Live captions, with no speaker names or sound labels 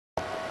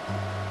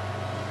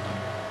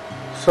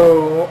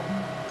So,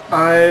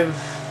 I've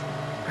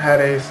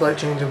had a slight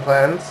change in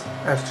plans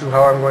as to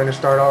how I'm going to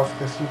start off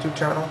this YouTube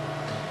channel.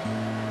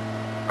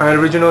 I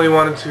originally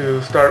wanted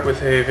to start with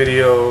a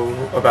video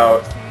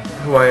about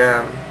who I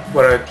am,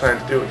 what I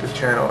plan to do with this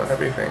channel and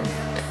everything.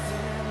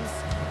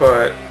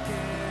 But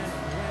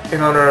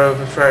in honor of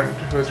a friend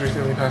who has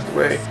recently passed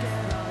away,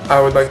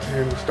 I would like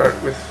to start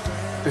with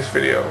this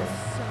video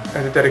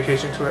as a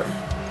dedication to him.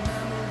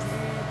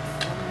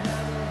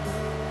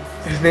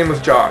 His name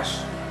was Josh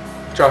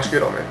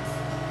Gittleman.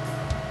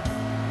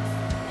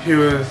 He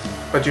was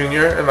a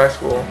junior in my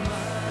school.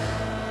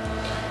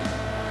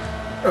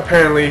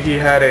 Apparently he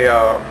had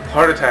a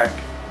heart attack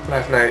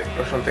last night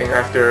or something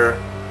after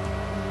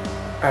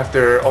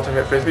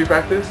alternate frisbee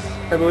practice,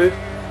 I believe.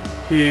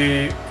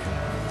 He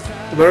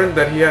learned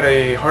that he had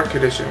a heart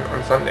condition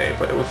on Sunday,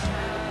 but it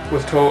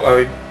was told,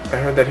 I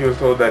heard that he was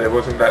told that it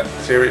wasn't that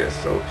serious,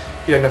 so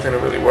he had nothing to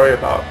really worry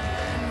about.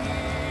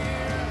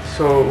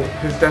 So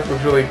his death was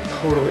really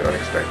totally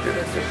unexpected,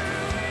 and just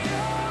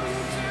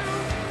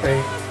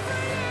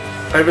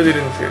I really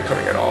didn't see it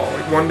coming at all.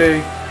 Like, one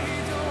day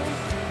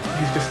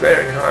he's just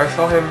there, you know. I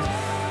saw him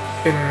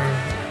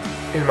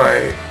in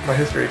my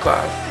history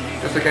class,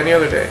 just like any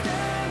other day,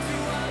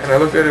 and I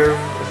looked at him,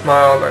 I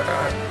smiled,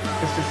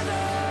 it's just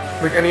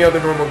like any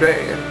other normal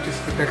day, and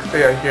just the next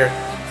day I hear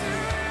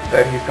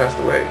that he's passed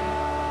away.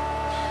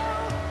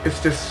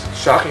 It's just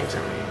shocking to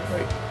me,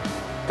 like,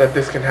 that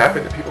this can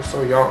happen to people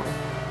so young.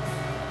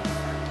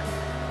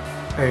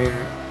 I mean,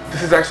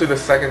 this is actually the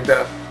second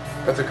death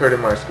that's occurred in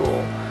my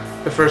school.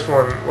 The first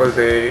one was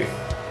a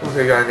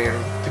guy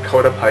named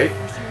Dakota,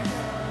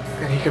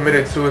 and he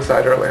committed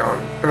suicide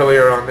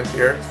earlier on this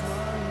year.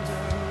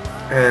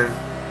 And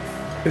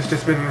it's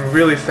just been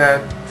really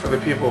sad for the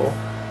people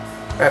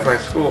at my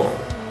school,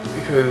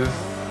 because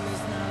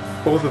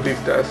both of these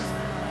deaths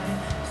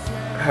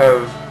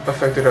have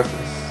affected us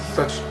in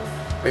such,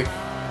 like,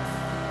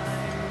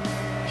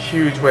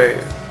 huge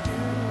ways.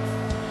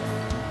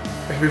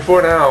 Like,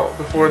 before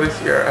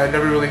this year, I had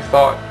never really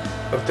thought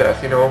of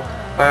death, you know.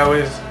 I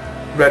always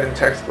read in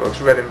textbooks,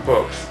 read in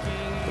books,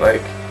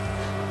 like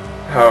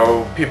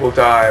how people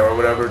die or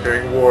whatever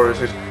during wars.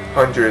 There's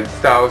hundreds,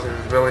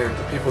 thousands, millions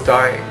of people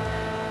dying,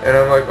 and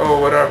I'm like,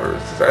 oh, whatever.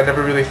 I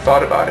never really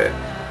thought about it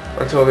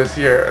until this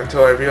year,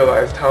 until I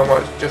realized how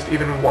much just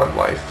even one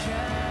life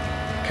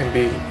can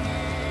be,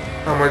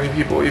 how many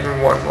people even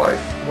one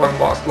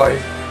lost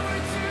life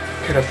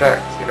can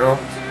affect, you know.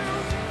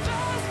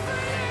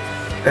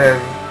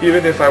 And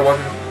even if I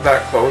wasn't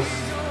that close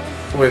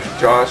with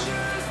Josh,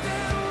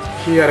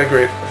 he had a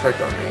great effect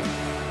on me.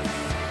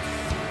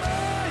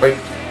 Like,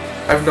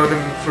 I've known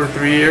him for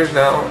 3 years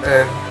now,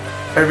 and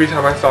every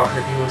time I saw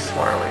him, he was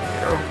smiling, you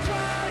know?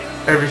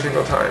 Every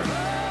single time.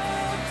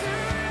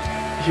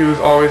 He was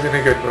always in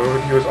a good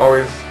mood. He was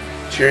always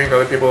cheering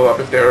other people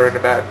up if they were in a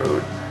bad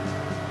mood.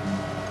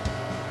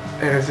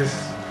 And it's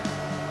just,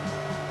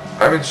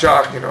 I'm in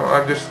shock, you know?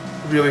 I'm just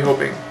really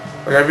hoping.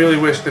 Like, I really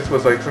wish this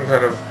was like some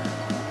kind of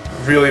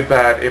really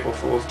bad April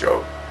Fool's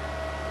joke.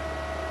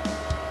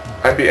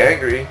 I'd be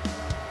angry.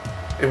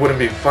 It wouldn't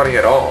be funny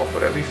at all,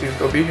 but at least he'd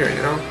still be here,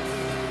 you know?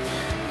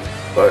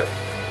 But,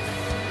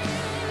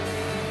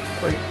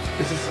 like,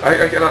 this is,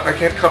 I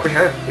can't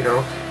comprehend, you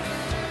know?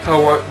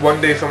 How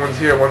one day someone's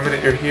here, 1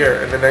 minute you're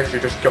here, and the next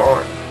you're just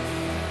gone.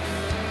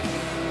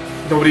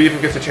 Nobody even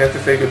gets a chance to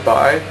say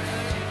goodbye.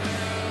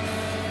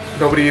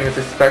 Nobody even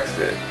suspects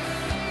it.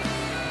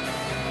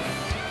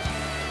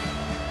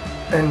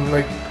 And,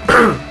 like,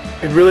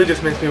 it really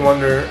just makes me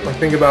wonder, like,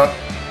 think about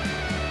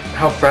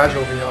how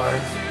fragile we are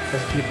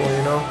as people,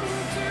 you know?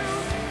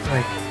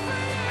 Like,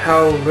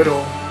 how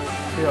little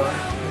we are,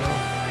 you know?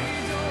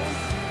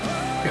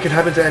 It could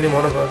happen to any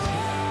one of us.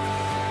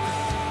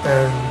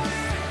 And,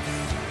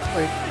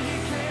 like,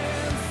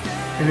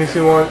 it makes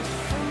me want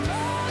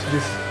to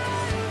just,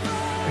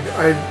 like,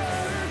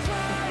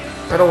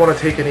 I don't want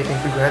to take anything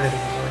for granted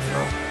anymore, you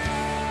know?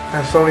 I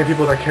have so many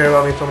people that care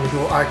about me, so many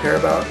people I care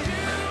about.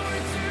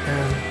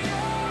 And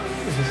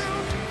it's just,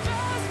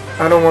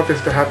 I don't want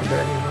this to happen to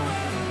anyone.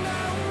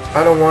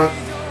 I don't want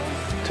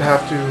to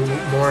have to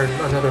mourn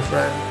another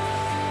friend,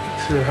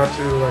 to have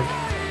to, like,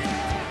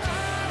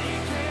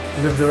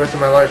 live the rest of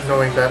my life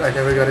knowing that I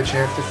never got a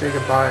chance to say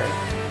goodbye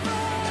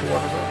to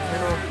one of them, you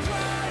know?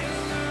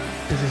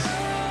 It's just,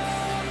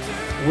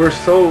 we're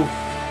so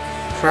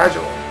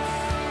fragile.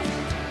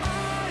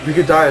 We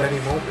could die at any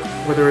moment,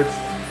 whether it's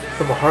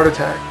from a heart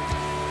attack,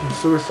 from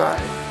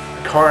suicide,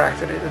 a car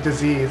accident, a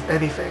disease,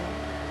 anything.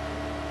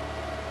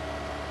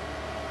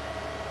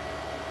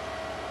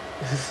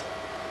 It's just,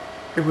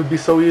 it would be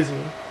so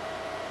easy.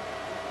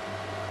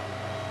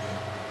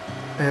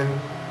 And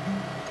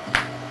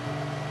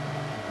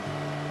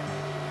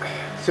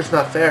it's just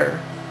not fair.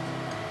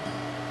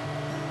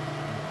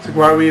 It's like,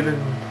 why are we even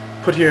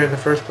put here in the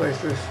first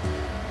place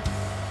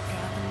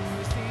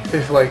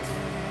if like,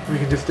 we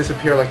can just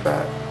disappear like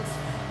that?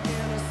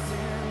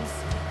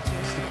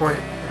 What's the point,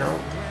 you know?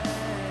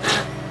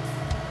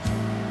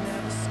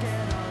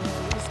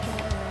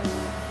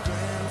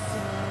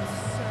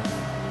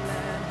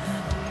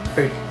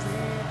 Like,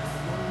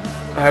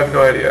 I have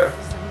no idea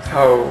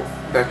how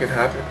that can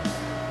happen.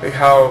 Like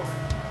how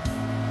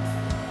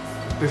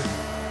this,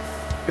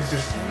 it's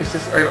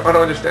just, I don't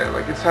understand.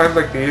 Like it's times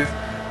like these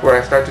where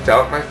I start to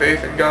doubt my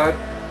faith in God.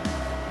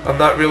 I'm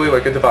not really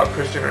like a devout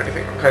Christian or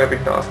anything. I'm kind of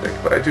agnostic,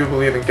 but I do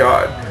believe in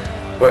God.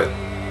 But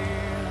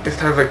it's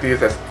times like these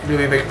that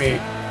really make me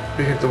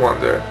begin to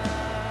wonder,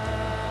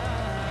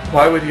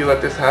 why would he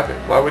let this happen?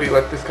 Why would he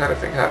let this kind of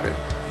thing happen?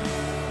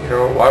 You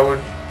know, why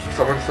would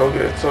someone so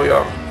good, so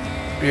young,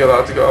 be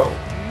allowed to go?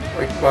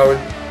 Like, why would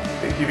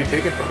he be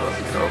taken from us,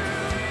 you know?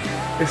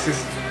 It's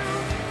just...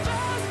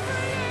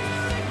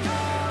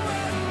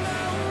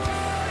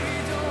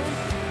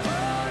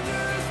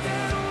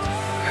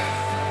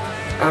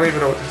 I don't even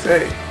know what to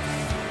say.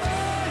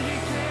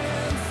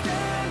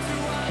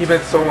 He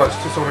meant so much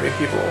to so many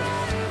people.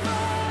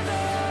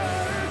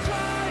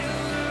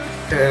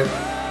 And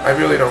I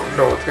really don't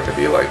know what's going to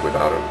be like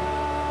without him.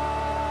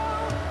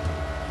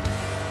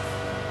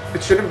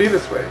 It shouldn't be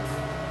this way.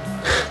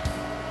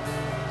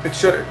 It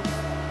shouldn't.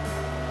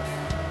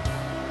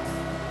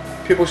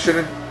 People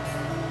shouldn't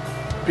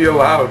be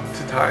allowed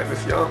to die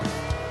this young.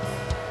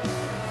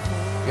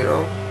 You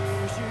know?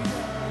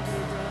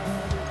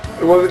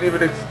 It wasn't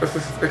even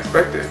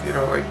expected, you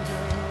know, like...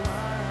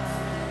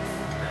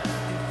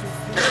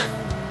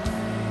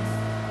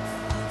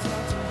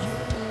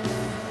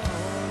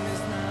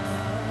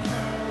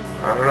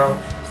 I don't know.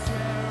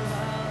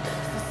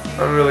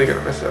 I'm really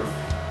gonna miss him.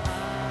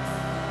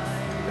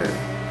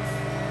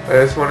 And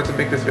I just wanted to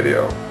make this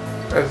video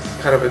as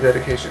kind of a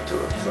dedication to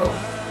him, so...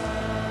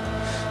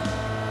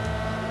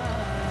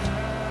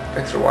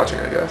 Thanks for watching,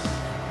 I guess.